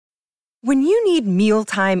When you need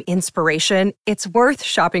mealtime inspiration, it's worth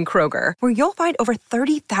shopping Kroger, where you'll find over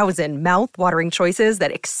 30,000 mouth-watering choices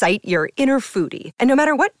that excite your inner foodie. And no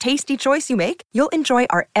matter what tasty choice you make, you'll enjoy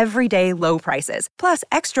our everyday low prices, plus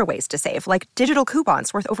extra ways to save, like digital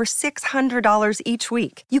coupons worth over $600 each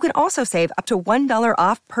week. You can also save up to $1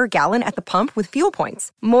 off per gallon at the pump with fuel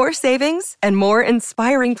points. More savings and more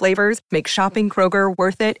inspiring flavors make shopping Kroger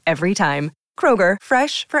worth it every time. Kroger,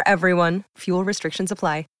 fresh for everyone. Fuel restrictions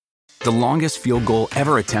apply. The longest field goal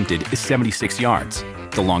ever attempted is 76 yards.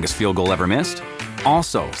 The longest field goal ever missed?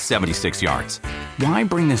 Also 76 yards. Why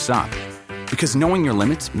bring this up? Because knowing your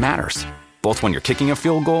limits matters, both when you're kicking a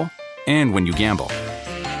field goal and when you gamble.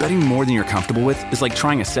 Betting more than you're comfortable with is like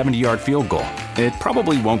trying a 70-yard field goal. It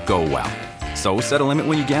probably won't go well. So set a limit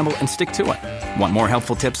when you gamble and stick to it. Want more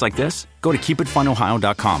helpful tips like this? Go to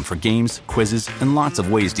keepitfunohio.com for games, quizzes, and lots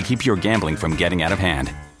of ways to keep your gambling from getting out of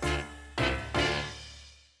hand.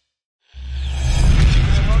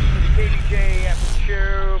 Kvj Ats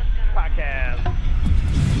Podcast.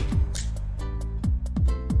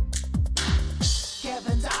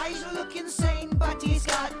 Kevin's eyes look insane, but he's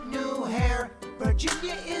got new hair.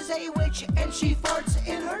 Virginia is a witch, and she farts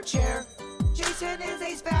in her chair. Jason is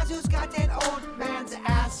a spaz who's got an old man's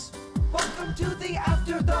ass. Welcome to the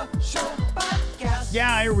After the Show Podcast.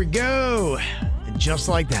 Yeah, here we go. And just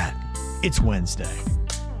like that, it's Wednesday.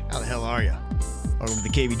 How the hell are you? Welcome to the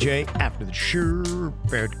KVJ After the Show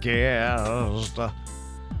Podcast.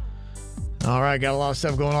 All right, got a lot of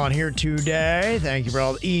stuff going on here today. Thank you for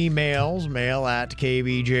all the emails. Mail at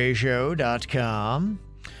kvjshow.com.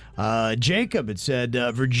 Jacob had said,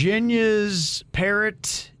 Virginia's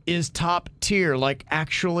parrot is top tier, like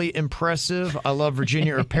actually impressive. I love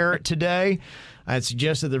Virginia or parrot today. I had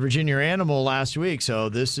suggested the Virginia animal last week, so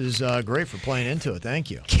this is great for playing into it. Thank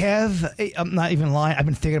you. Kev, I'm not even lying. I've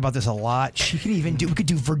been thinking about this a lot. We could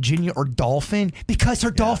do Virginia or dolphin because her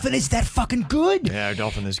dolphin is that fucking good. Yeah, our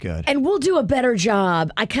dolphin is good. And we'll do a better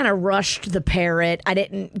job. I kind of rushed the parrot. I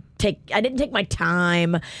didn't take my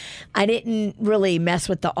time. I didn't really mess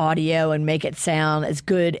with the audio and make it sound as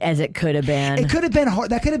good as it could have been. It could have been hard.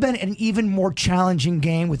 That could have been an even more challenging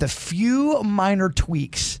game with a few minor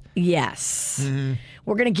tweaks. Yes. Mm-hmm.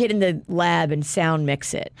 We're going to get in the lab and sound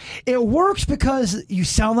mix it. It works because you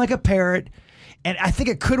sound like a parrot, and I think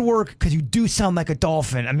it could work because you do sound like a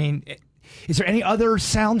dolphin. I mean, is there any other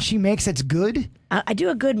sound she makes that's good? I do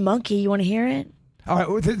a good monkey. You want to hear it? All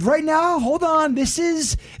right, right now, hold on. This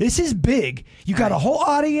is big. You got a whole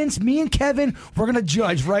audience. Me and Kevin, we're going to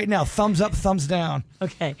judge right now. Thumbs up, thumbs down.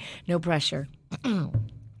 Okay, no pressure.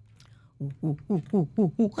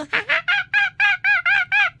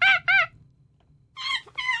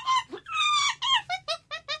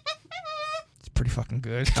 Pretty fucking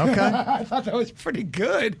good. Okay. I thought that was pretty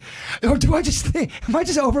good. Or am I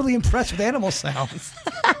just overly impressed with animal sounds?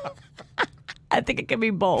 I think it can be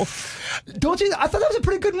both. Don't you? I thought that was a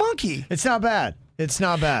pretty good monkey. It's not bad. It's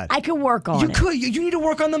not bad. I could work on it. You need to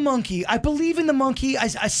work on the monkey. I believe in the monkey. I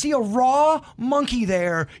see a raw monkey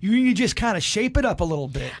there. You need to just kind of shape it up a little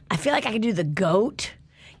bit. I feel like I could do the goat.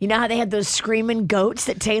 You know how they had those screaming goats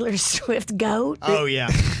that Taylor Swift goat? Oh, yeah.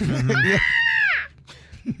 Mm-hmm.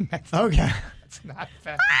 Okay. It's not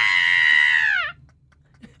fair.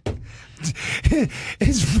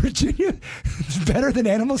 Is Virginia better than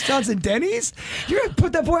animal sounds in Denny's? You're going to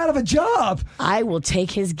put that boy out of a job. I will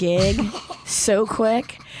take his gig so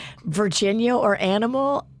quick. Virginia or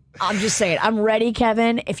animal, I'm just saying, I'm ready,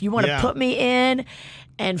 Kevin. If you want to put me in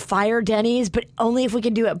and fire Denny's, but only if we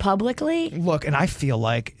can do it publicly. Look, and I feel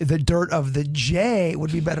like the dirt of the J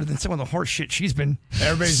would be better than some of the horse shit she's been.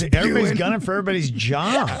 Everybody's gunning for everybody's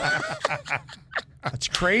job. That's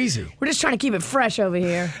crazy. We're just trying to keep it fresh over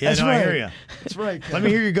here. Yeah, That's right. I hear you. That's right. Let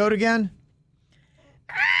me hear your goat again.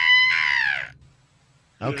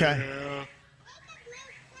 Okay.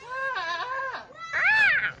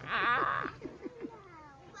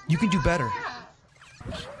 You can do better.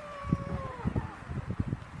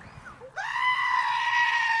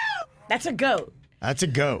 That's a goat. That's a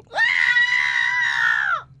goat.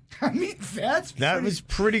 I mean, That was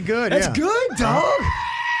pretty good. That's yeah. good, dog.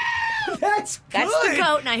 That's good. That's the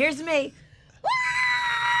goat. Now here's me.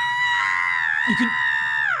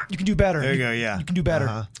 You can do better. There you go. Yeah. You can do better.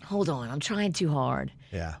 Uh-huh. Hold on. I'm trying too hard.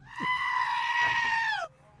 Yeah.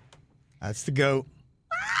 That's the goat.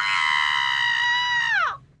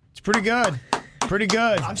 It's pretty good. Pretty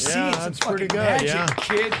good. I'm seeing some that's pretty fucking good. magic, Yeah.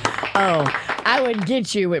 kid. Oh, I would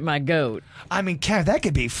get you with my goat. I mean, Kev, that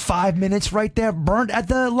could be 5 minutes right there burnt at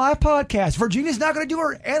the live podcast. Virginia's not going to do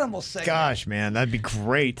her animal segment. Gosh, man, that'd be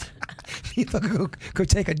great. go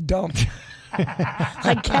take a dump.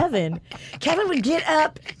 Like Kevin. Kevin would get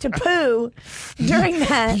up to poo during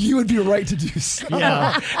that. You would be right to do so.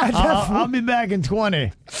 Yeah. I'll be back in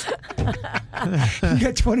 20. You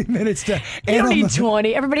got 20 minutes to You don't need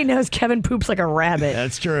 20. Everybody knows Kevin poops like a rabbit.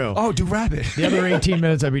 That's true. Oh, do rabbit. The other 18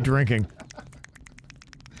 minutes I'd be drinking.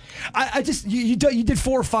 I just you did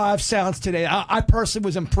 4 or 5 sounds today. I personally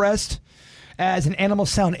was impressed. As an animal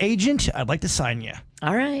sound agent, I'd like to sign you.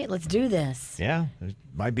 All right, let's do this. Yeah, there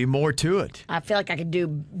might be more to it. I feel like I could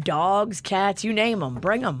do dogs, cats, you name them.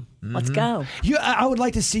 Bring them. Let's go. I would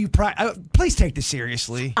like to see you. Please take this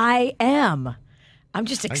seriously. I am. I'm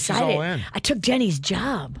just she's excited. all in. I took Denny's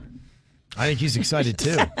job. I think he's excited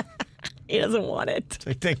too. He doesn't want it.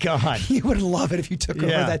 Thank God. You would love it if you took over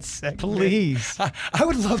Yeah, that segment. please. I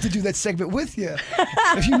would love to do that segment with you.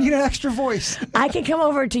 If you need an extra voice. I can come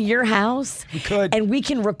over to your house. We could. And we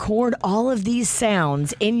can record all of these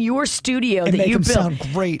sounds in your studio And that make you them built.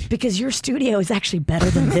 sound great. Because your studio is actually better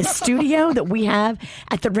than this studio that we have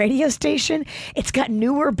at the radio station. It's got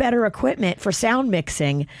newer, better equipment for sound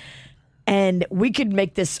mixing. And we could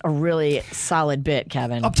make this a really solid bit,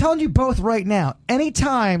 Kevin. I'm telling you both right now,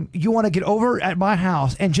 anytime you want to get over at my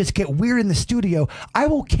house and just get weird in the studio, I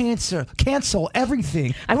will cancel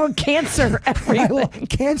everything. I want cancer everything. I will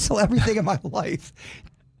cancel everything in my life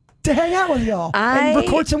to hang out with y'all and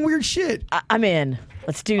record some weird shit. I'm in.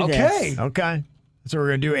 Let's do this. Okay. So we're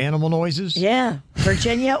going to do animal noises? Yeah.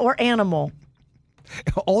 Virginia or animal.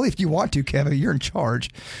 Only if you want to, Kevin. You're in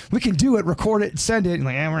charge. We can do it, record it, send it. And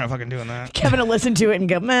like, we're not fucking doing that. Kevin will listen to it and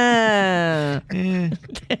go, meh.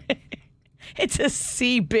 It's a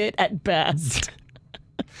C bit at best.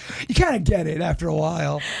 You kind of get it after a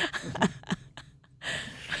while.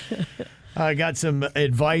 I got some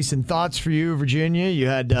advice and thoughts for you, Virginia. You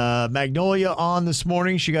had Magnolia on this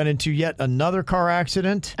morning. She got into yet another car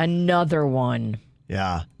accident. Another one.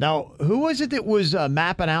 Yeah. Now, who was it that was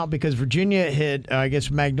mapping out? Because Virginia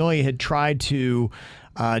Magnolia had tried to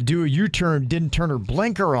do a U-turn, didn't turn her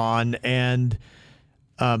blinker on, and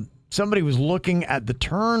somebody was looking at the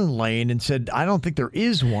turn lane and said, I don't think there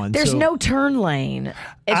is one. There's no turn lane.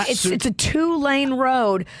 It's a 2-lane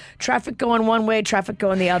road. Traffic going one way, traffic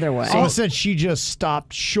going the other way. So it said she just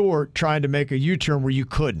stopped short trying to make a U-turn where you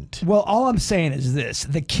couldn't. Well, all I'm saying is this.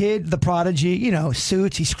 The kid, the prodigy,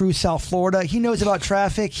 Suits, he screws South Florida. He knows about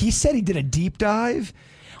traffic. He said he did a deep dive.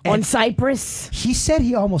 On Cypress? He said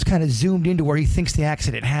he almost kind of zoomed into where he thinks the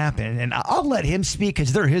accident happened. And I'll let him speak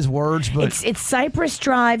because they're his words. But It's Cypress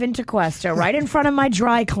Drive in Tequesta, right in front of my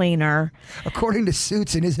dry cleaner. According to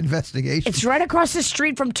Suits in his investigation. It's right across the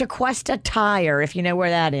street from Tequesta Tire, if you know where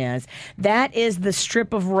that is. That is the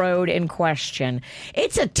strip of road in question.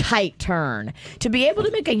 It's a tight turn. To be able to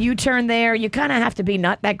make a U-turn there, you kind of have to be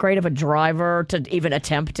not that great of a driver to even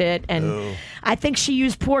attempt it. And I think she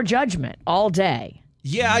used poor judgment all day.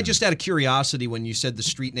 Yeah, I just out of curiosity, when you said the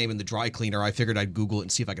street name and the dry cleaner, I figured I'd Google it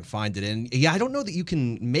and see if I can find it. And yeah, I don't know that you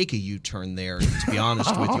can make a U-turn there, to be honest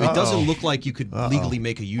with you. It doesn't look like you could legally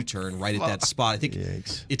make a U-turn right at that spot. I think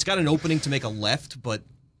it's got an opening to make a left, but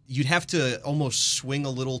you'd have to almost swing a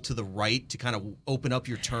little to the right to kind of open up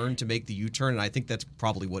your turn to make the U-turn, and I think that's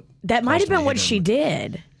probably what... That might have been what she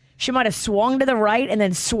did. She might have swung to the right and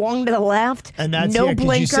then swung to the left. And that's no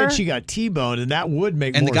blinker. You said she got T-boned, and that would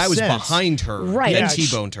make more sense. And the guy was behind her, right? And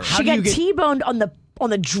T-boned her. She got T-boned on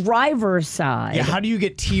the driver's side. Yeah, how do you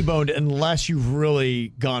get T-boned unless you've really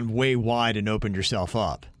gone way wide and opened yourself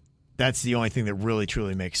up? That's the only thing that really,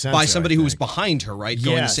 truly makes sense. By somebody who was behind her, right?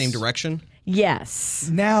 Going the same direction? Yes.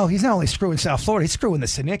 Now he's not only screwing South Florida, he's screwing the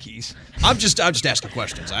Sinickies. I'm just asking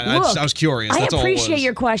questions. I was curious. I That's appreciate all it was.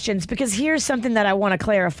 your questions because here's something that I want to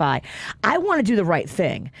clarify. I want to do the right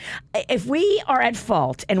thing. If we are at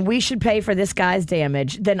fault and we should pay for this guy's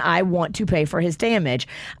damage, then I want to pay for his damage.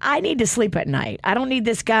 I need to sleep at night. I don't need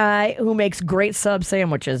this guy who makes great sub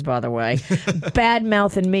sandwiches, by the way, bad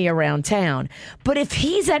mouthing me around town. But if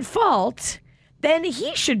he's at fault, then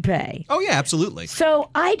he should pay. Oh, yeah, absolutely. So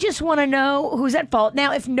I just want to know who's at fault.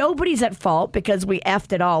 Now, if nobody's at fault because we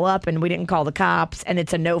effed it all up and we didn't call the cops and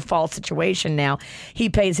it's a no-fault situation now, he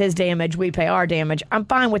pays his damage, we pay our damage, I'm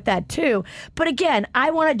fine with that too. But again, I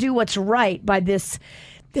want to do what's right by this.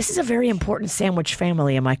 This is a very important sandwich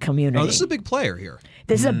family in my community. Oh, this is a big player here.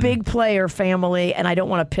 This is a big player family, and I don't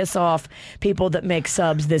want to piss off people that make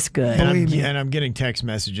subs this good. And I'm getting text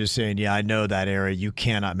messages saying, yeah, I know that area. You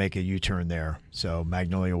cannot make a U-turn there. So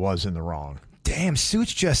Magnolia was in the wrong. Damn,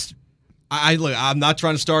 Suits just... I'm not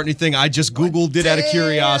trying to start anything. I just Googled it out of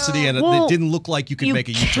curiosity, and it didn't look like you could make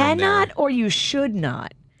a U-turn there. You cannot or you should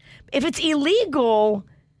not. If it's illegal...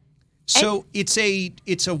 So it's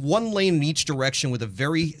a one lane in each direction with a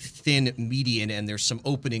very thin median, and there's some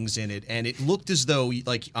openings in it. And it looked as though,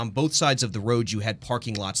 like, on both sides of the road, you had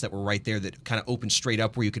parking lots that were right there that kind of opened straight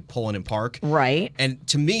up where you could pull in and park. Right. And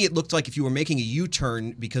to me, it looked like if you were making a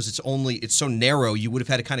U-turn, because it's so narrow, you would have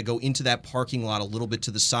had to kind of go into that parking lot a little bit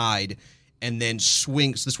to the side and then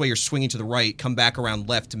swing. So this way you're swinging to the right, come back around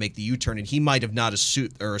left to make the U-turn. And he might have not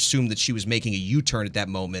assumed that she was making a U-turn at that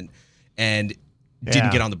moment and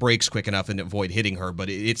didn't get on the brakes quick enough and avoid hitting her. But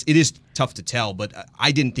it is tough to tell. But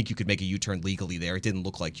I didn't think you could make a U-turn legally there. It didn't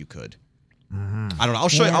look like you could. Mm-hmm. I don't know.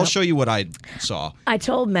 I'll show you what I saw. I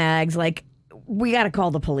told Mags, like, we got to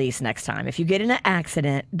call the police next time. If you get in an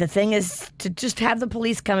accident, the thing is to just have the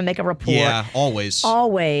police come and make a report. Yeah, always.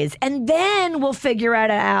 Always. And then we'll figure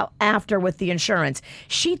it out after with the insurance.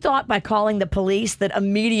 She thought by calling the police that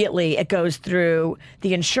immediately it goes through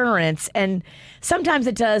the insurance. And sometimes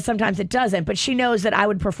it does, sometimes it doesn't. But she knows that I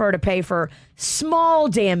would prefer to pay for small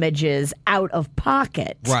damages out of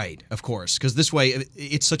pocket. Right, of course. Because this way,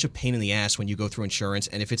 it's such a pain in the ass when you go through insurance.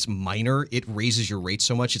 And if it's minor, it raises your rate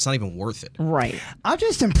so much, it's not even worth it. Right. I'm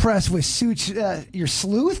just impressed with your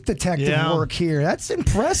sleuth detective work here. That's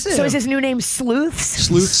impressive. So is his new name Sleuths?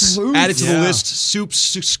 Sleuths. Added to the list. Soups,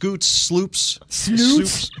 scoots, sloops.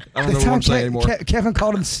 Snoots. I don't know what I'm saying anymore. Kevin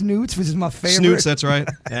called him Snoots, which is my favorite. Snoots, that's right.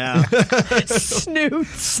 Yeah. Snoots.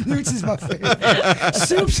 Snoots is my favorite.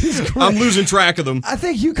 Soups is great. I'm losing track of them. I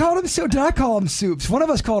think you called him so. Did I call him Soups? One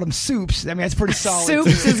of us called him Soups. I mean, that's pretty solid.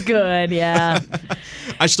 Soups is good, yeah.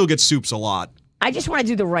 I still get soups a lot. I just want to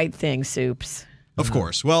do the right thing, Soups. Of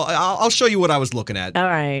course. Well, I'll show you what I was looking at. All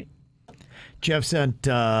right. Jeff sent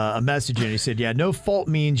a message in. He said, yeah, no fault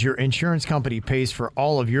means your insurance company pays for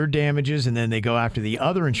all of your damages, and then they go after the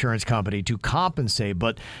other insurance company to compensate,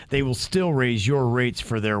 but they will still raise your rates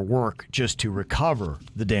for their work just to recover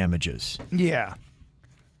the damages. Yeah.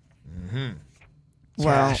 Mm-hmm.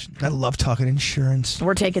 Well, gosh, I love talking insurance.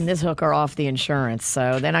 We're taking this hooker off the insurance,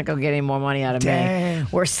 so they're not going to get any more money out of me.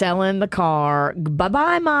 We're selling the car.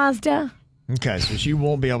 Bye-bye, Mazda. Okay, so she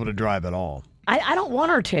won't be able to drive at all. I don't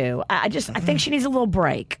want her to. I think she needs a little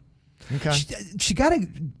break. Okay. She got to,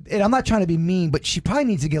 and I'm not trying to be mean, but she probably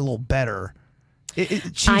needs to get a little better.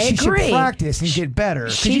 She should practice and get better.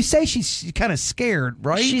 Because you say she's kind of scared,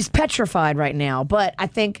 right? She's petrified right now, but I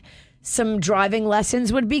think some driving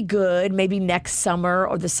lessons would be good, maybe next summer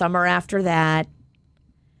or the summer after that.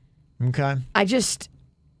 Okay. I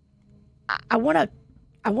want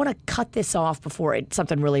to cut this off before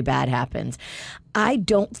something really bad happens. I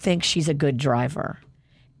don't think she's a good driver.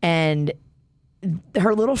 And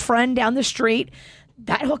her little friend down the street,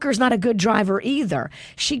 that hooker's not a good driver either.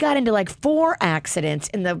 She got into like 4 accidents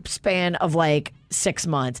in the span of like 6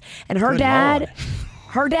 months. And her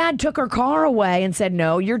dad took her car away and said,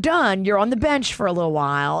 no, you're done. You're on the bench for a little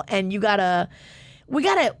while. And we gotta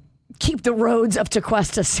keep the roads of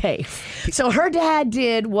Tequesta safe. So her dad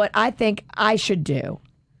did what I think I should do,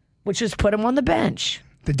 which is put him on the bench.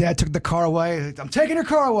 The dad took the car away. I'm taking her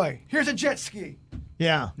car away. Here's a jet ski.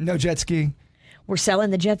 Yeah. No jet ski. We're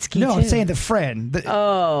selling the jet ski, No, too. I'm saying the friend.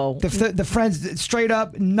 The friend's straight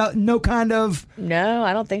up, no kind of. No,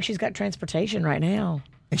 I don't think she's got transportation right now.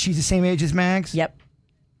 And she's the same age as Mags? Yep.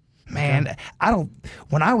 Man, I don't.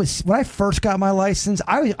 When I first got my license,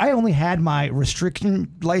 I only had my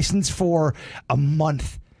restriction license for a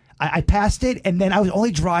month. I passed it, and then I was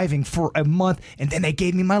only driving for a month, and then they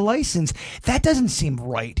gave me my license. That doesn't seem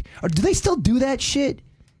right. Or do they still do that shit?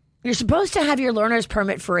 You're supposed to have your learner's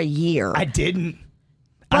permit for a year. I didn't.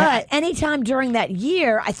 But anytime during that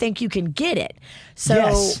year, I think you can get it.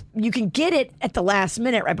 So you can get it at the last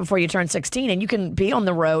minute right before you turn 16, and you can be on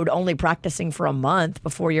the road only practicing for a month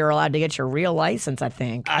before you're allowed to get your real license, I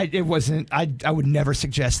think. It wasn't. I would never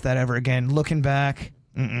suggest that ever again. Looking back,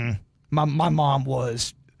 my mom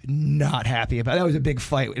was not happy about it. That was a big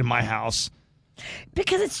fight in my house.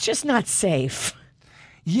 Because it's just not safe.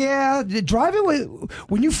 Yeah, driving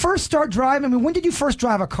when you first start driving. I mean, when did you first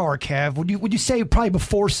drive a car, Kev? Would you say probably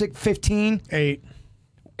before 15? 8.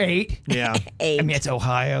 8? Yeah. 8. I mean, it's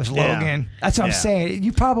Ohio's Yeah. Logan. That's what I'm saying.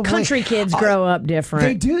 You probably Country kids grow up different.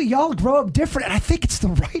 They do. Y'all grow up different, and I think it's the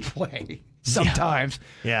right way sometimes.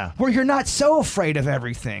 Yeah. Where you're not so afraid of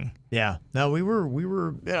everything. Yeah. No, we were,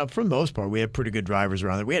 for the most part, we had pretty good drivers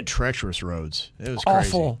around there. We had treacherous roads. It was crazy.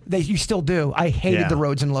 Awful. You still do. I hated the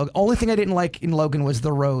roads in Logan. Only thing I didn't like in Logan was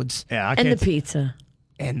the roads. Yeah. And the pizza.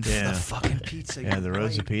 And the fucking pizza. Yeah, the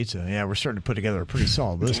roads of pizza. Yeah, we're starting to put together a pretty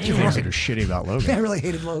solid list of things that are shitty about Logan. I really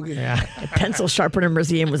hated Logan. Yeah. The Pencil Sharpener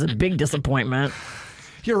Museum was a big disappointment.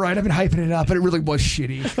 You're right. I've been hyping it up, but it really was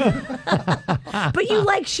shitty. But you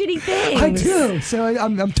like shitty things. I do, so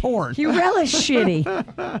I'm torn. You relish shitty.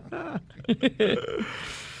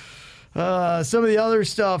 Some of the other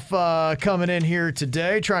stuff coming in here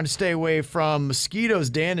today, trying to stay away from mosquitoes.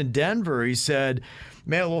 Dan in Denver, he said,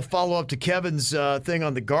 man, a little follow-up to Kevin's thing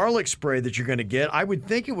on the garlic spray that you're going to get. I would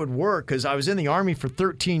think it would work because I was in the Army for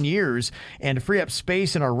 13 years, and to free up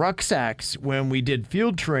space in our rucksacks when we did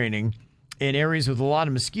field training in areas with a lot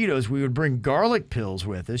of mosquitoes, we would bring garlic pills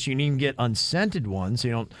with us. You can even get unscented ones so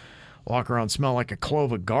you don't walk around smell like a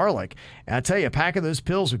clove of garlic. And I tell you, a pack of those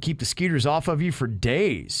pills would keep the skeeters off of you for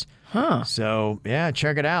days. Huh. So, yeah,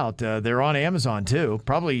 check it out. They're on Amazon, too.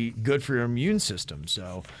 Probably good for your immune system.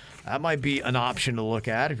 So that might be an option to look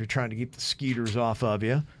at if you're trying to keep the skeeters off of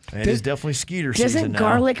you. It is definitely skeeter season Doesn't now.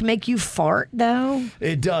 garlic make you fart, though?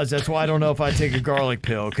 It does. That's why I don't know if I take a garlic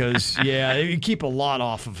pill because, yeah, you keep a lot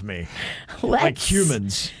off of me. Like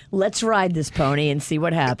humans. Let's ride this pony and see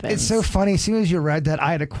what happens. It's so funny. As soon as you read that,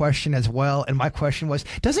 I had a question as well, and my question was,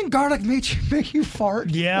 doesn't garlic make you fart?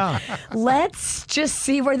 Yeah. Let's just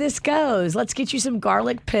see where this goes. Let's get you some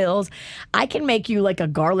garlic pills. I can make you like a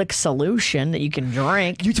garlic solution that you can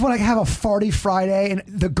drink. You just want to have a farty Friday, and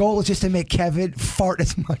the goal is just to make Kevin fart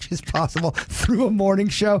as much as possible through a morning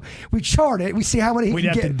show. We chart it. We see how many We'd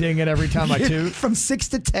have to ding it every time I toot. From 6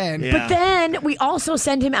 to 10. Yeah. But then we also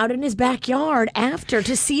send him out in his backyard after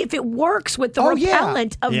to see if it works with the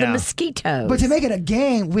repellent of the mosquitoes. But to make it a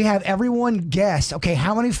game, we have everyone guess, okay,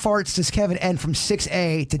 how many farts does Kevin end from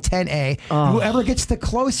 6A to 10A? Whoever gets the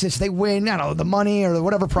closest, they win, I don't know, the money or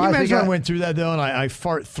whatever prize they got. I went through that, though, and I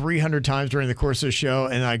fart 300 times during the course of the show,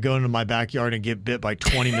 and I go into my backyard and get bit by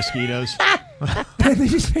 20 mosquitoes. They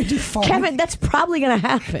just made you fart. Kevin, that's probably going to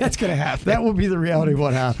happen. That's going to happen. That will be the reality of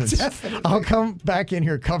what happens. Definitely. I'll come back in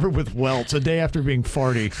here covered with welts a day after being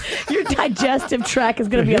farty. Your digestive tract is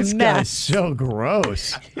going to be This a guy's mess. so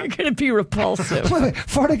gross. You're going to be repulsive. Wait,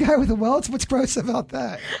 fart a guy with a welts? What's gross about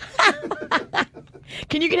that?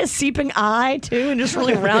 Can you get a seeping eye, too, and just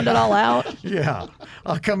really round it all out? Yeah.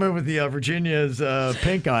 I'll come in with the Virginia's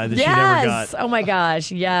pink eye that she never got. Oh, my gosh.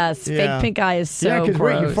 Yes. Yeah. Fake pink eye is so Yeah, because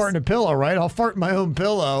gross. wait, you fart in a pillow, right? I'll fart in my own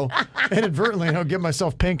pillow inadvertently and I'll give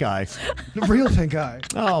myself pink eye. The real pink eye.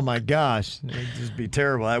 Oh, my gosh. It'd just be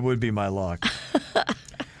terrible. That would be my luck.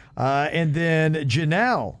 And then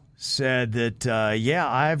Janelle said that,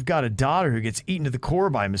 I've got a daughter who gets eaten to the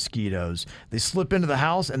core by mosquitoes. They slip into the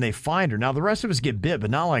house and they find her. Now, the rest of us get bit,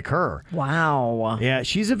 but not like her. Wow. Yeah,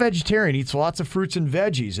 she's a vegetarian, eats lots of fruits and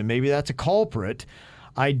veggies, and maybe that's a culprit.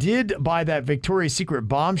 I did buy that Victoria's Secret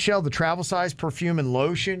Bombshell, the travel size perfume and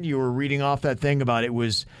lotion. You were reading off that thing about it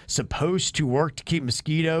was supposed to work to keep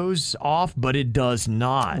mosquitoes off, but it does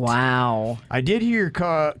not. Wow. I did hear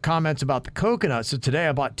your comments about the coconut. So today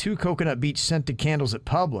I bought 2 Coconut Beach scented candles at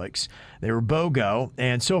Publix. They were BOGO.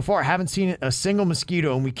 And so far I haven't seen a single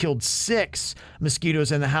mosquito, and we killed 6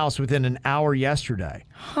 mosquitoes in the house within an hour yesterday.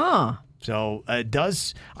 Huh. So it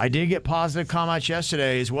does. I did get positive comments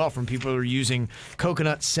yesterday as well from people who are using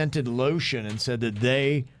coconut scented lotion and said that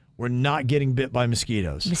they were not getting bit by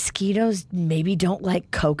mosquitoes. Mosquitoes maybe don't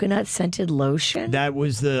like coconut scented lotion? That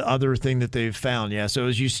was the other thing that they've found. Yeah. So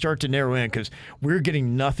as you start to narrow in, because we're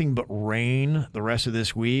getting nothing but rain the rest of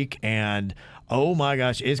this week, and oh my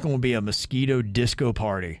gosh, it's going to be a mosquito disco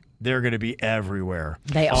party. They're going to be everywhere.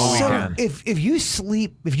 They all are. weekend. So if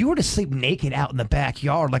you were to sleep naked out in the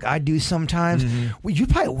backyard like I do sometimes, well,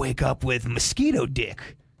 you'd probably wake up with mosquito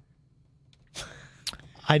dick.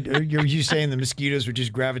 Are you saying the mosquitoes would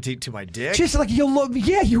just gravitate to my dick? Just like you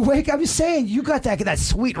wake up. I'm just saying, you got that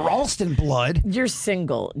sweet Ralston blood. You're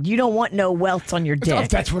single. You don't want no welts on your dick.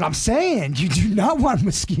 That's what I'm saying. You do not want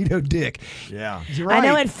mosquito dick. Yeah. You're right. I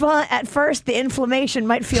know at first the inflammation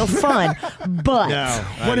might feel fun, but No,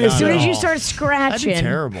 as soon not as at you all. start scratching, That'd be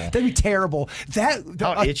terrible. That'd be terrible.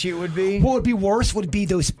 How itchy it would be? What would be worse would be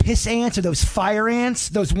those piss ants or those fire ants,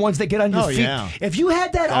 those ones that get on your feet. Yeah. If you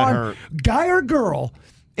had that on hurt. guy or girl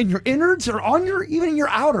in your innards or on even in your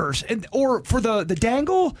outers, or for the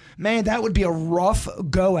dangle, man, that would be a rough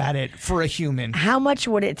go at it for a human. how much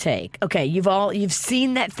would it take? Okay, you've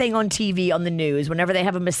seen that thing on TV on the news. Whenever they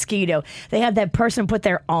have a mosquito, they have that person put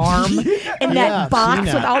their arm in that I've box seen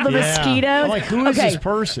with that. all the Yeah. mosquitoes. I'm like, who is Okay, this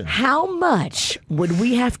person? How much would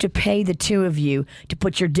we have to pay the two of you to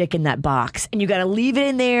put your dick in that box? And you got to leave it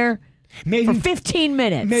in there Maybe for 15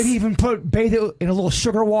 minutes. Maybe even bathe it in a little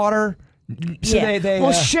sugar water. So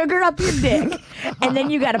Well, sugar up your dick, and then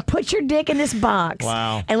you got to put your dick in this box.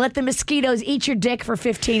 Wow. And let the mosquitoes eat your dick for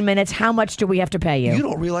 15 minutes. How much do we have to pay you? You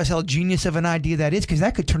don't realize how genius of an idea that is, because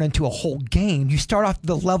that could turn into a whole game. You start off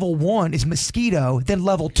the level 1 is mosquito, then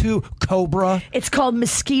level 2 cobra. It's called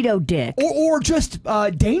mosquito dick. Or just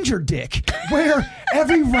danger dick, where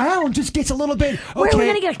every round just gets a little bit. Okay, Where are we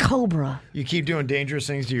gonna get a cobra? You keep doing dangerous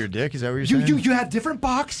things to your dick? Is that what you're saying? You have different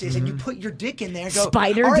boxes, and you put your dick in there. And go,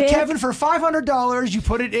 Spider all right, dick? Kevin, for $500, you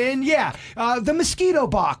put it in. Yeah, the mosquito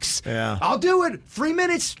box. Yeah. I'll do it. 3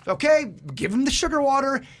 minutes. Okay, give him the sugar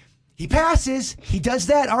water. He passes. He does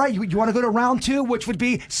that. All right, you want to go to round 2, which would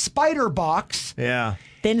be spider box. Yeah.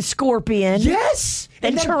 Then scorpion. Yes.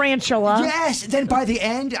 Then tarantula. Yes. Then by the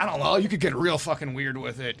end, I don't know, you could get real fucking weird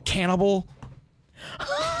with it. Cannibal.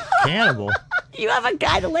 Cannibal? You have a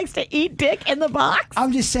guy that likes to eat dick in the box?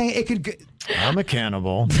 I'm just saying it could. I'm a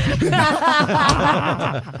cannibal.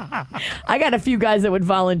 I got a few guys that would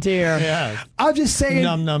volunteer. Yeah. I'm just saying.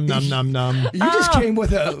 Num, num, num, num, num. You just came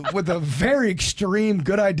with a very extreme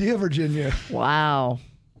good idea, Virginia. Wow.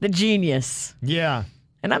 The genius. Yeah.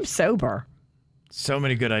 And I'm sober. So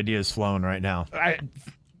many good ideas flowing right now.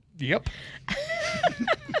 Yep.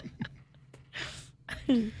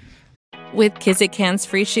 With Kvj Ats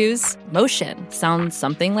free shoes, motion sounds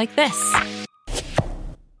something like this.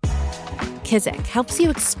 Kvj helps you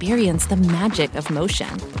experience the magic of motion.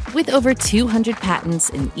 With over 200 patents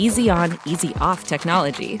and easy-on, easy-off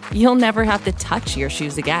technology, you'll never have to touch your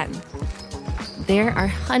shoes again. There are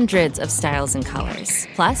hundreds of styles and colors,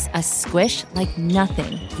 plus a squish like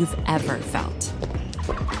nothing you've ever felt.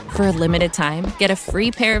 For a limited time, get a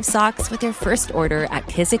free pair of socks with your first order at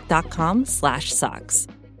kvj.com/socks.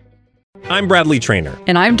 I'm Bradley Trainer.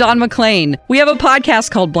 And I'm Don McClain. We have a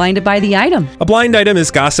podcast called Blinded by the Item. A blind item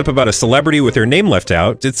is gossip about a celebrity with their name left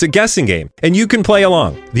out. It's a guessing game, and you can play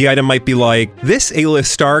along. The item might be like, this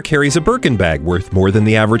A-list star carries a Birkin bag worth more than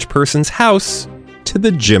the average person's house to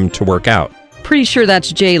the gym to work out. Pretty sure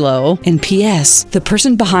that's J-Lo. And P.S. the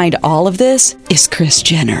person behind all of this is Kris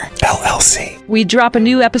Jenner, LLC. We drop a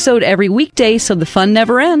new episode every weekday so the fun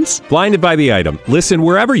never ends. Blinded by the Item. Listen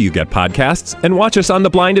wherever you get podcasts and watch us on the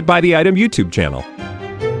Blinded by the Item YouTube channel.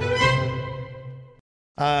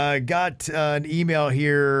 Got an email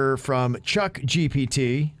here from Chuck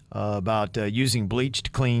GPT about using bleach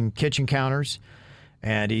to clean kitchen counters.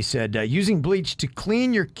 And he said, using bleach to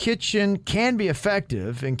clean your kitchen can be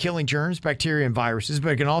effective in killing germs, bacteria, and viruses,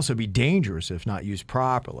 but it can also be dangerous if not used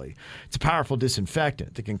properly. It's a powerful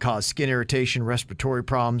disinfectant that can cause skin irritation, respiratory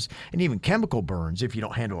problems, and even chemical burns if you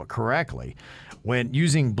don't handle it correctly. When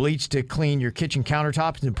using bleach to clean your kitchen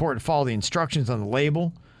countertop, it's important to follow the instructions on the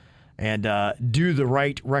label and do the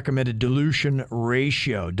right recommended dilution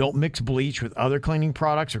ratio. Don't mix bleach with other cleaning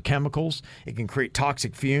products or chemicals. It can create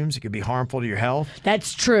toxic fumes. It can be harmful to your health.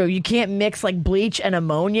 That's true. You can't mix like bleach and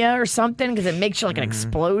ammonia or something because it makes you like an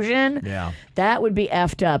explosion. Yeah. That would be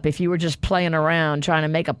effed up if you were just playing around trying to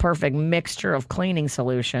make a perfect mixture of cleaning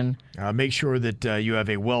solution. Make sure that you have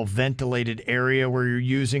a well-ventilated area where you're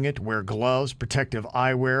using it. Wear gloves, protective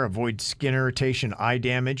eyewear, avoid skin irritation, eye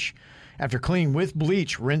damage. After cleaning with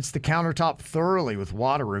bleach, rinse the countertop thoroughly with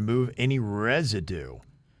water. Remove any residue.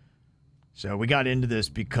 So we got into this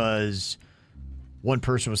because one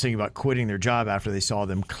person was thinking about quitting their job after they saw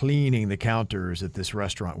them cleaning the counters at this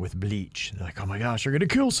restaurant with bleach. They're like, oh my gosh, they're going to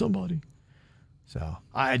kill somebody. So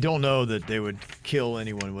I don't know that they would kill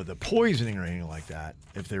anyone with a poisoning or anything like that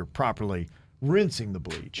if they're properly rinsing the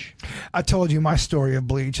bleach. I told you my story of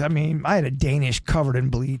bleach. I mean, I had a Danish covered in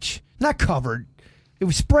bleach. Not covered. It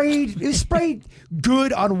was sprayed. It was sprayed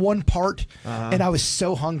good on one part, and I was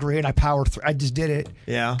so hungry, and I powered through. I just did it.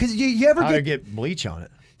 Yeah. Because you ever get bleach on it?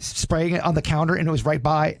 Spraying it on the counter, and it was right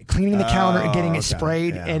by cleaning the counter and getting it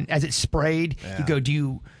sprayed. Yeah. And as it sprayed, you go, "Do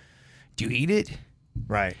you eat it?"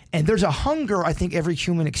 Right. And there's a hunger I think every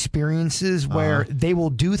human experiences where they will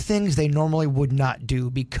do things they normally would not do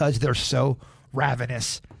because they're so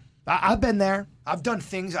ravenous. I've been there. I've done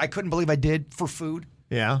things I couldn't believe I did for food.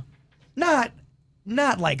 Yeah.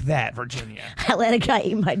 Not like that, Virginia. I let a guy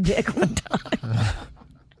eat my dick one time.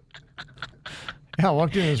 Yeah, I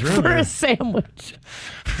walked in his room for a sandwich.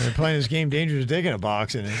 They're playing this game, Dangerous Dick in a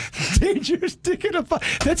Box, and Dangerous Dick in a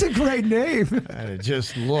Box. That's a great name. And it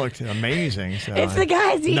just looked amazing. So if the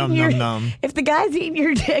guy's eating if the guy's eating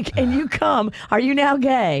your dick and you come, are you now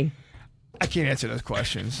gay? I can't answer those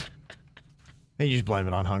questions. And you just blame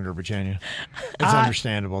it on hunger, Virginia. It's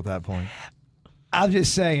understandable at that point. I'm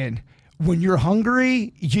just saying. When you're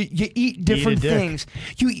hungry, you eat different things.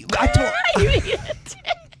 You eat a dick.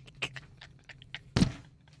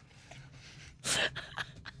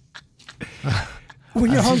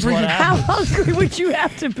 When you're hungry, how hungry would you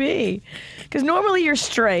have to be? Because normally you're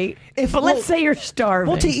straight, but let's say you're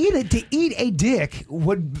starving. Well, to eat a dick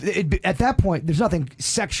at that point, there's nothing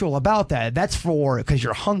sexual about that. That's because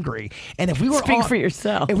you're hungry. And if we were Speak for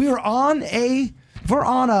yourself. If we're on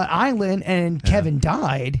an island and Kevin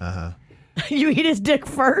died, you eat his dick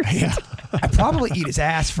first. Yeah, I'd probably eat his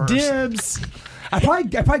ass first. Dibs. I'd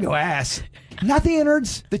probably go ass, not the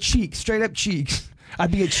innards, the cheeks, straight up cheeks. I'd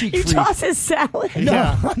be a cheek freak. You toss his salad.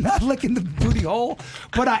 No, I'm not licking the booty hole,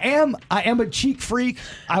 but I am a cheek freak.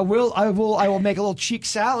 I will make a little cheek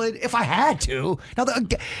salad if I had to. Now,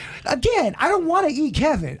 again, I don't want to eat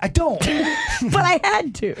Kevin. I don't. But I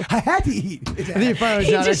had to. I had to eat. I think you find out he's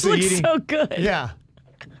He not just actually looks eating. so good. Yeah.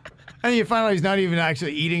 And you find out he's not even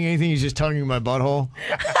actually eating anything. He's just tonguing my butthole.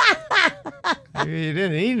 You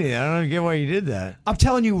didn't eat it. I don't get why you did that. I'm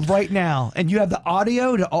telling you right now, and you have the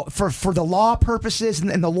audio for the law purposes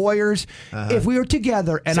and the lawyers. If we were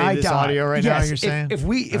together and I this die, audio right now, you're saying? if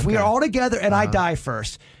we are all together and I die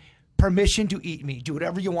first, permission to eat me. Do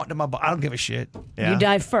whatever you want to my body. I don't give a shit. Yeah. You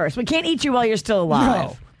die first. We can't eat you while you're still alive.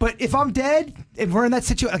 No, but if I'm dead, if we're in that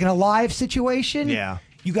situation, like in a live situation, Yeah.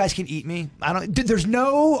 you guys can eat me. I don't. There's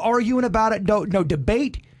no arguing about it. No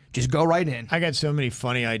debate. Just go right in. I got so many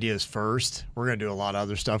funny ideas first. We're going to do a lot of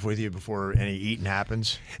other stuff with you before any eating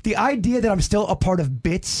happens. The idea that I'm still a part of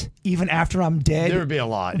bits even after I'm dead. There would be a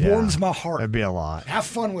lot. Warms my heart. There'd be a lot. Have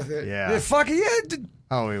fun with it. Yeah. Fucking yeah.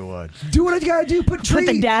 Oh, we would. Do what I gotta do. Put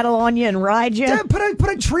the daddle on you and ride you. Yeah, put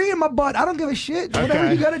a tree in my butt. I don't give a shit.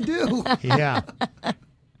 Whatever you gotta do. Yeah.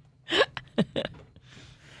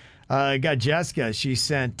 Got Jessica. She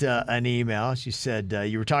sent an email. She said,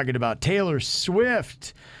 you were talking about Taylor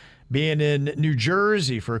Swift being in New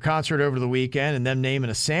Jersey for a concert over the weekend and them naming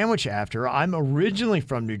a sandwich after her. I'm originally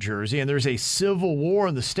from New Jersey, and there's a civil war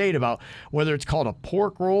in the state about whether it's called a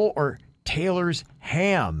pork roll or Taylor's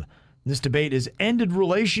ham. This debate has ended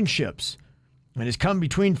relationships and has come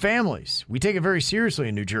between families. We take it very seriously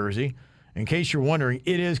in New Jersey. In case you're wondering,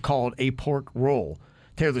 it is called a pork roll.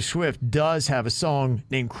 Taylor Swift does have a song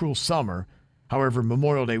named Cruel Summer. However,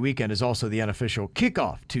 Memorial Day weekend is also the unofficial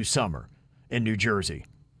kickoff to summer in New Jersey.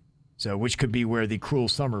 So, which could be where the Cruel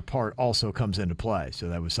Summer part also comes into play. So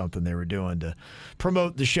that was something they were doing to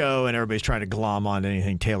promote the show, and everybody's trying to glom on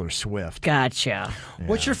anything Taylor Swift. Gotcha. Yeah.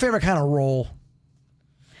 What's your favorite kind of roll?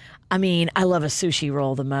 I mean, I love a sushi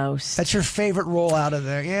roll the most. That's your favorite roll out of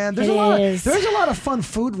there. Yeah, there's It a lot of fun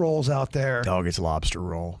food rolls out there. Dog, it's lobster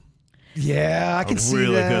roll. Yeah, I can see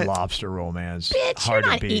really that. good lobster roll, man. It's Bitch, hard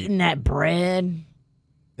you're to not beat. eating that bread.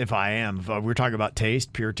 If I am, if we're talking about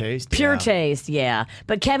taste, pure taste. Pure yeah. taste, yeah.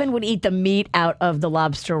 But Kevin would eat the meat out of the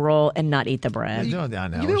lobster roll and not eat the bread. I know.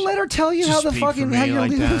 You gonna let her tell you Just how the speak for fucking me how you're like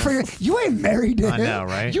leaving that. for your, you ain't married to I him. know,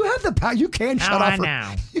 right? You have the power. You can shut off. I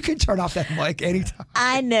know. You can turn off that mic anytime.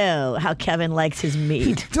 I know how Kevin likes his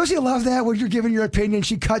meat. Don't you love that when you're giving your opinion,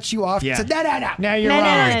 she cuts you off? Yeah. Said, no. No, you're No, no,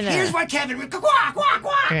 wrong. no, no. Here's what Kevin. Quack, quack,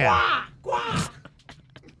 quack, Yeah. quack.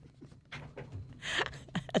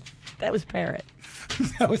 That was Parrot.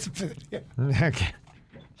 That was yeah. Okay.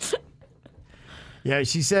 Yeah,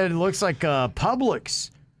 she said it looks like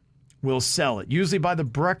Publix will sell it, usually by the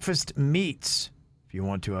breakfast meats, if you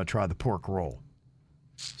want to try the pork roll.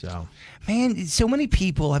 So, Man, so many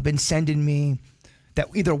people have been sending me that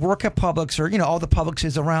either work at Publix or, all the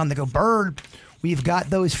Publixes around. They go, Bird, we've got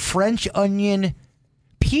those French onion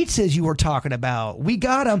pizzas you were talking about. We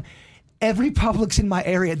got them. Every Publix in my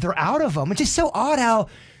area, they're out of them. It's just so odd how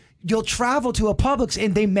you'll travel to a Publix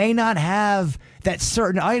and they may not have that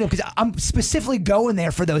certain item because I'm specifically going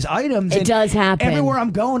there for those items. It does happen. Everywhere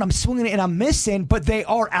I'm going, I'm swinging it and I'm missing, but they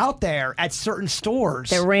are out there at certain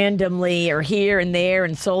stores. They're randomly or here and there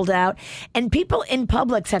and sold out. And people in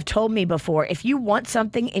Publix have told me before, if you want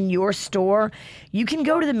something in your store, you can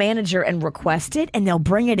go to the manager and request it and they'll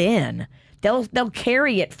bring it in. They'll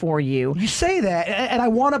carry it for you. You say that, and I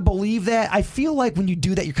want to believe that. I feel like when you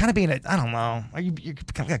do that, you're kind of being I don't know, you're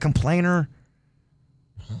kind of like a complainer.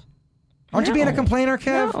 Aren't you being a complainer,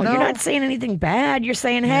 Kev? No, you're not saying anything bad. You're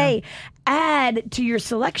saying, hey, add to your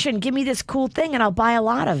selection. Give me this cool thing, and I'll buy a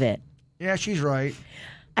lot of it. Yeah, she's right.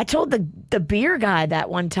 I told the beer guy that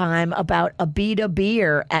one time about a Beta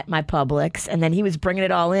beer at my Publix, and then he was bringing it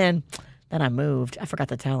all in. Then I moved. I forgot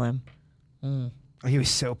to tell him. He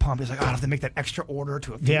was so pumped. He's like, I have to make that extra order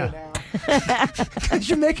to a Vita Yeah. now. Because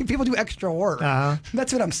you're making people do extra work. Uh-huh.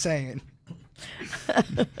 That's what I'm saying.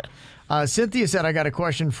 Cynthia said, I got a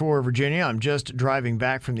question for Virginia. I'm just driving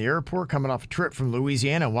back from the airport, coming off a trip from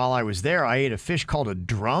Louisiana. While I was there, I ate a fish called a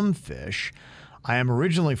drumfish. I am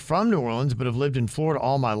originally from New Orleans, but have lived in Florida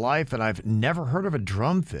all my life, and I've never heard of a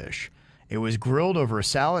drumfish. It was grilled over a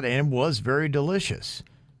salad and was very delicious.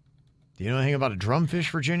 Do you know anything about a drumfish,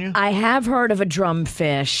 Virginia? I have heard of a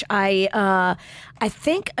drumfish. I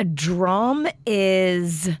think a drum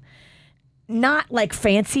is not like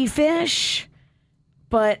fancy fish,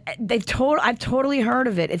 but I've totally heard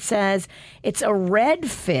of it. It says it's a red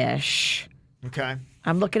fish. Okay.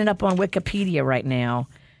 I'm looking it up on Wikipedia right now.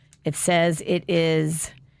 It says it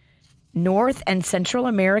is North and Central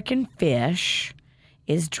American fish.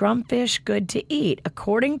 Is drumfish good to eat?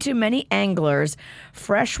 According to many anglers,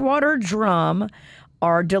 freshwater drum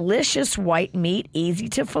are delicious white meat, easy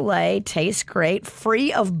to fillet, tastes great,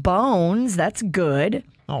 free of bones. That's good.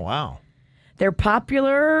 Oh, wow. They're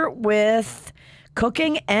popular with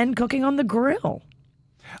cooking and cooking on the grill.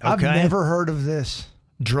 I've never heard of this.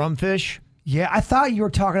 Drumfish? Yeah, I thought you were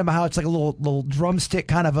talking about how it's like a little drumstick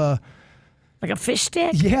kind of a... Like a fish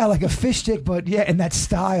stick? Yeah, like a fish stick, but yeah, in that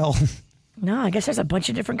style. No, I guess there's a bunch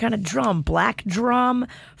of different kind of drum. Black drum,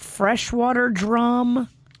 freshwater drum.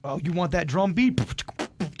 Oh, you want that drum beat?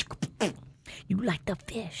 You like the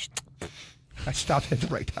fish. I stopped at the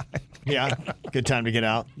right time. Yeah, good time to get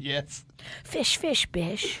out. Yes. Fish,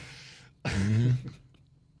 bish. Mm-hmm.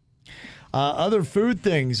 Other food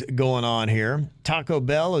things going on here. Taco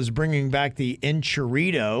Bell is bringing back the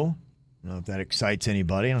enchilada. I don't know if that excites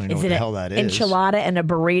anybody. I don't even know what the hell that is. Enchilada and a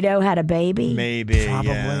burrito had a baby? Maybe,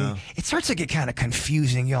 Probably. yeah. It starts to get kind of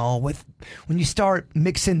confusing, y'all, with when you start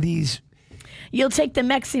mixing these. You'll take the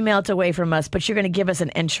Mexi Melt away from us, but you're going to give us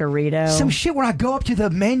an enchilada. Some shit where I go up to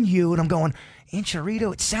the menu and I'm going,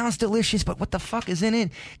 enchilada, it sounds delicious, but what the fuck is in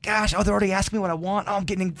it? Gosh, they're already asking me what I want. Oh, I'm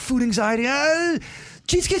getting food anxiety.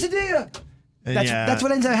 Cheese quesadilla. That's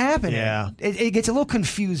what ends up happening. Yeah. It gets a little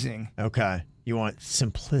confusing. Okay. You want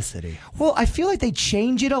simplicity. Well, I feel like they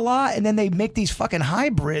change it a lot, and then they make these fucking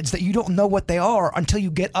hybrids that you don't know what they are until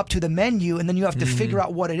you get up to the menu, and then you have to figure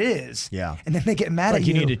out what it is. Yeah. And then they get mad at Like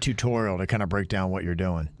you. you need a tutorial to kind of break down what you're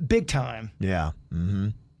doing. Big time. Yeah. Mm-hmm.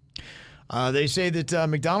 They say that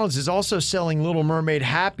McDonald's is also selling Little Mermaid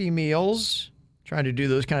Happy Meals, trying to do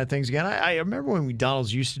those kind of things again. I remember when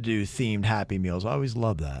McDonald's used to do themed Happy Meals. I always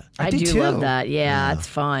loved that. I do love that. Yeah, it's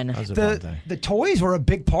fun. That was a fun thing. The toys were a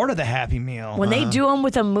big part of the Happy Meal. When they do them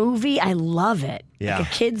with a movie, I love it. Yeah. Like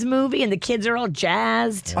a kid's movie, and the kids are all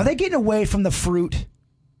jazzed. Are they getting away from the fruit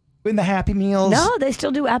in the Happy Meals? No, they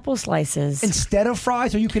still do apple slices. Instead of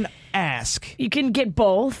fries, or you can ask? You can get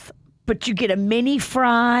both, but you get a mini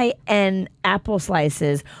fry and apple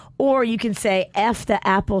slices. Or you can say, F the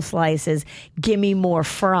apple slices, give me more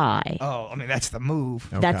fry. Oh, I mean, that's the move.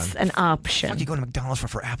 Okay. That's an option. Fuck, you go to McDonald's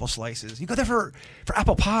for apple slices. You go there for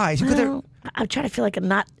apple pies. You go there. I'm trying to feel like I'm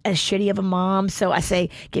not as shitty of a mom, so I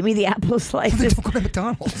say, give me the apple slices. Don't go to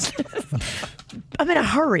McDonald's. I'm in a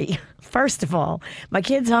hurry, first of all. My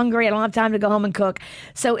kid's hungry. I don't have time to go home and cook.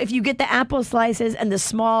 So if you get the apple slices and the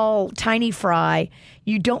small, tiny fry,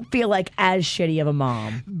 you don't feel like as shitty of a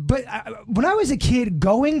mom. But when I was a kid,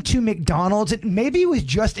 going to McDonald's, maybe it was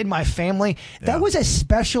just in my family, that was a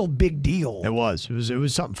special big deal. It was. It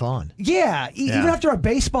was something fun. Yeah, even after a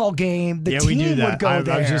baseball game, the we do team that. would go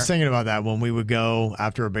there. I was just thinking about that when we would go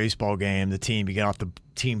after a baseball game. The team, you get off the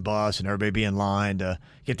team bus and everybody be in line to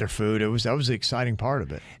get their food. That was the exciting part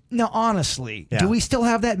of it. Now, honestly, do we still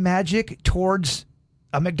have that magic towards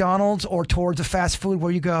a McDonald's or towards a fast food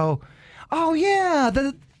where you go, oh yeah,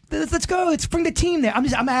 let's go, let's bring the team there?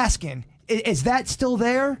 I'm asking, is that still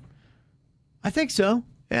there? I think so.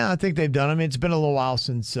 Yeah, I think they've done. I mean, it's been a little while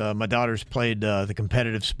since my daughters played the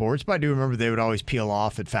competitive sports, but I do remember they would always peel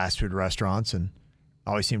off at fast food restaurants and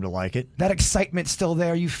always seem to like it. That excitement's still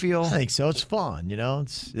there, you feel? I think so. It's fun, you know.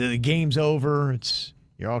 The game's over.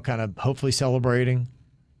 You're all kind of hopefully celebrating.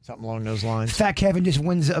 Something along those lines. Fat Kevin just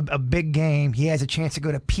wins a big game. He has a chance to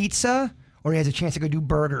go to pizza, or he has a chance to go do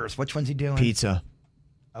burgers. Which one's he doing? Pizza.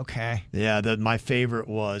 Okay. Yeah, my favorite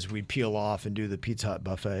was we'd peel off and do the Pizza Hut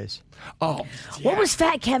buffets. Oh. Yeah. What was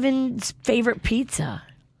Fat Kevin's favorite pizza?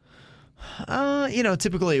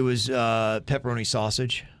 Typically it was pepperoni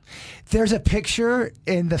sausage. There's a picture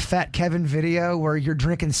in the Fat Kevin video where you're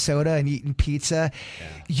drinking soda and eating pizza. Yeah.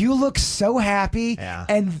 You look so happy,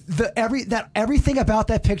 and everything about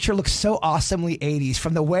that picture looks so awesomely 80s.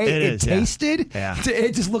 From the way it tasted,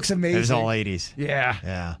 it just looks amazing. It was all 80s. Yeah.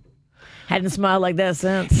 Yeah. Hadn't smiled like that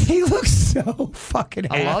since. He looks so fucking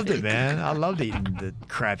happy. I loved it, man. I loved eating the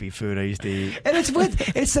crappy food I used to eat. And it's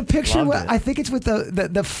the picture. I think it's with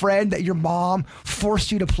the friend that your mom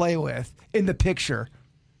forced you to play with in the picture.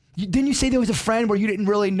 Didn't you say there was a friend where you didn't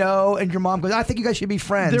really know, and your mom goes, I think you guys should be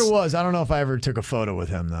friends? There was. I don't know if I ever took a photo with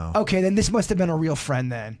him, though. Okay, then this must have been a real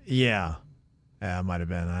friend then. Yeah. Yeah, it might have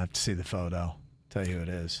been. I have to see the photo. Tell you who it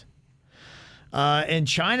is. In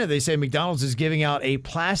China, they say McDonald's is giving out a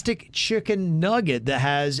plastic chicken nugget that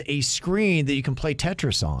has a screen that you can play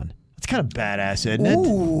Tetris on. It's kind of badass, isn't it?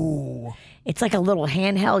 Ooh. It's like a little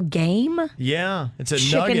handheld game. Yeah, it's a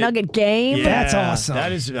chicken nugget game. Yeah, that's awesome.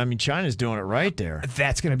 That is, I mean, China's doing it right there.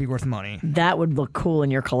 That's going to be worth money. That would look cool in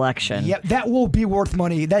your collection. Yep, that will be worth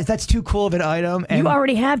money. That's too cool of an item. And you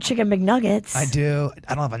already have chicken McNuggets. I do.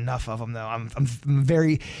 I don't have enough of them though. I'm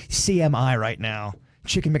very CMI right now.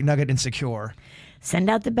 Chicken McNugget insecure. Send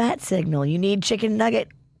out the bat signal. You need chicken nugget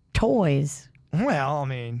toys. Well, I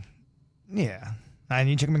mean, yeah, I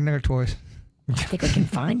need chicken McNugget toys. I think I can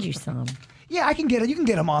find you some. Yeah, I can get it. You can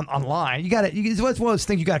get them online. It's one of those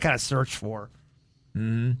things you got to kind of search for.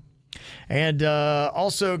 Mm-hmm. And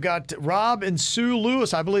also got Rob and Sue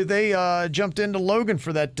Lewis. I believe they jumped into Logan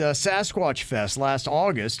for that Sasquatch Fest last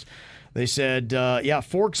August. They said,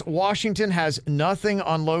 Forks, Washington has nothing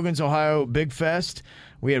on Logan's Ohio Big Fest.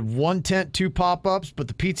 We had one tent, 2 pop-ups, but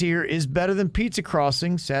the pizza here is better than Pizza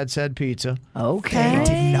Crossing. Sad pizza. Okay. They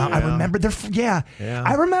did not. Yeah. I remember yeah.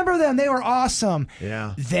 I remember them. They were awesome.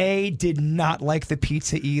 Yeah. They did not like the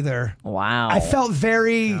pizza either. Wow. I felt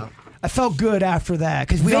I felt good after that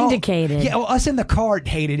because we vindicated. Us in the car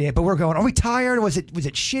hated it, but we're going. Are we tired? Was it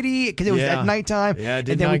shitty? Because it was at nighttime. Yeah,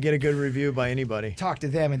 did not get a good review by anybody. Talked to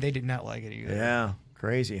them and they did not like it either. Yeah,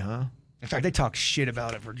 crazy, huh? In fact, they talk shit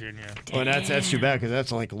about it, Virginia. Well, that's too bad because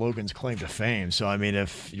that's like Logan's claim to fame. So I mean,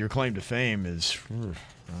 if your claim to fame is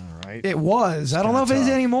all right, it was. I don't know if it is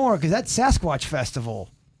anymore because that Sasquatch Festival,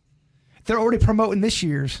 they're already promoting this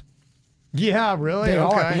year's. Yeah, really? They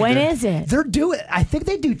okay. are. When is it? They're doing. I think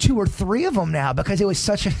they do 2 or 3 of them now because it was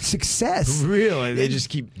such a success. Really? They just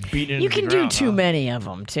keep beating it. You can do too many of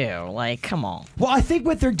them too. Like, come on. Well, I think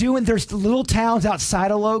what they're doing, there's little towns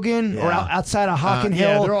outside of Logan or outside of Hockin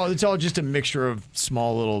Hill. Yeah, it's all just a mixture of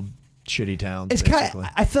small little shitty towns. It's kind of.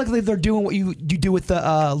 I feel like they're doing what you do with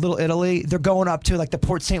the Little Italy. They're going up to like the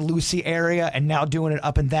Port St. Lucie area and now doing it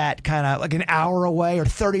up in that kind of like an hour away or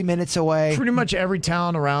 30 minutes away. Pretty much every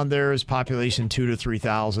town around there is population 2,000 to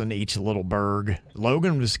 3,000 each little burg.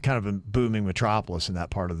 Logan was kind of a booming metropolis in that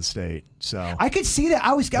part of the state. So I could see that.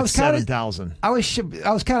 I was kind of 7,000. I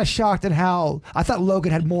was kind of shocked at how I thought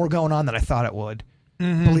Logan had more going on than I thought it would.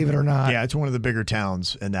 Mm-hmm. Believe it or not. Yeah, it's one of the bigger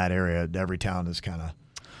towns in that area. Every town is kind of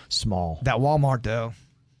small. That Walmart, though.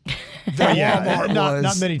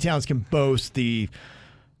 Not many towns can boast the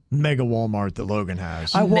mega Walmart that Logan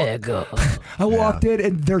has. I walked in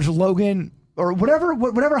and there's Logan or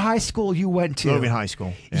whatever high school you went to. Logan High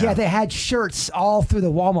School. Yeah, they had shirts all through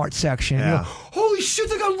the Walmart section. Yeah. You know, holy shit,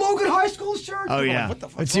 they got Logan High School shirts. Oh, yeah. What the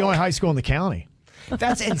fuck? It's the only high school in the county.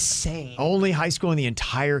 That's insane. Only high school in the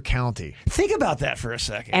entire county. Think about that for a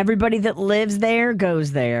second. Everybody that lives there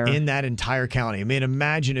goes there. In that entire county. I mean,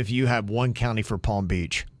 imagine if you had one county for Palm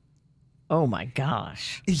Beach. Oh, my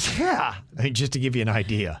gosh. Yeah. I mean, just to give you an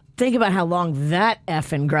idea. Think about how long that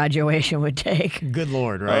effing graduation would take. Good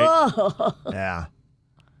Lord, right? Oh. Yeah.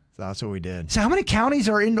 So that's what we did. So how many counties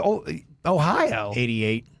are in Ohio?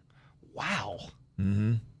 88. Wow.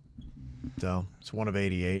 Mm-hmm. So it's one of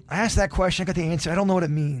 88. I asked that question. I got the answer. I don't know what it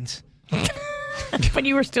means. But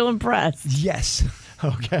you were still impressed. Yes.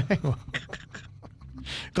 Okay.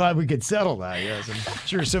 Glad we could settle that. Yes, I'm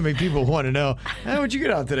sure so many people want to know. What'd you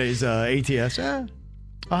get on today's ATS?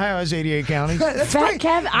 Ohio has 88 counties. Fat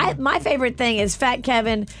Kevin. My favorite thing is Fat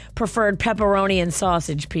Kevin preferred pepperoni and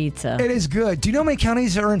sausage pizza. It is good. Do you know how many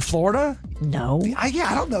counties are in Florida? No. I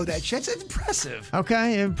don't know that shit. It's impressive.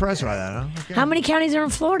 Okay, impressed by that, huh? Okay. How many counties are in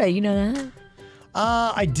Florida? You know that?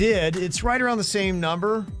 I did. It's right around the same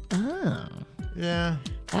number. Oh. Yeah.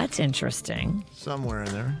 That's interesting. Somewhere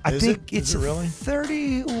in there. I think it's really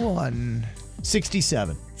 31.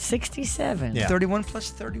 67. 67. Yeah. 31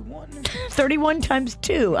 plus 31. 31 times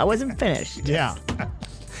 2. I wasn't finished. Yeah.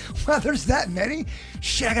 Wow, there's that many?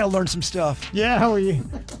 Shit, I gotta learn some stuff. Yeah, we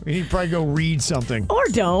need to probably go read something. Or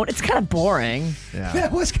don't. It's kind of boring. Yeah.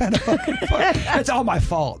 That was kind of fucking fun. That's all my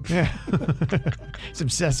fault. Yeah. It's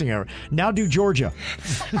obsessing over. Now do Georgia.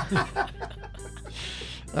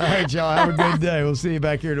 All right, y'all. Have a good day. We'll see you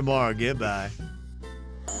back here tomorrow. Goodbye.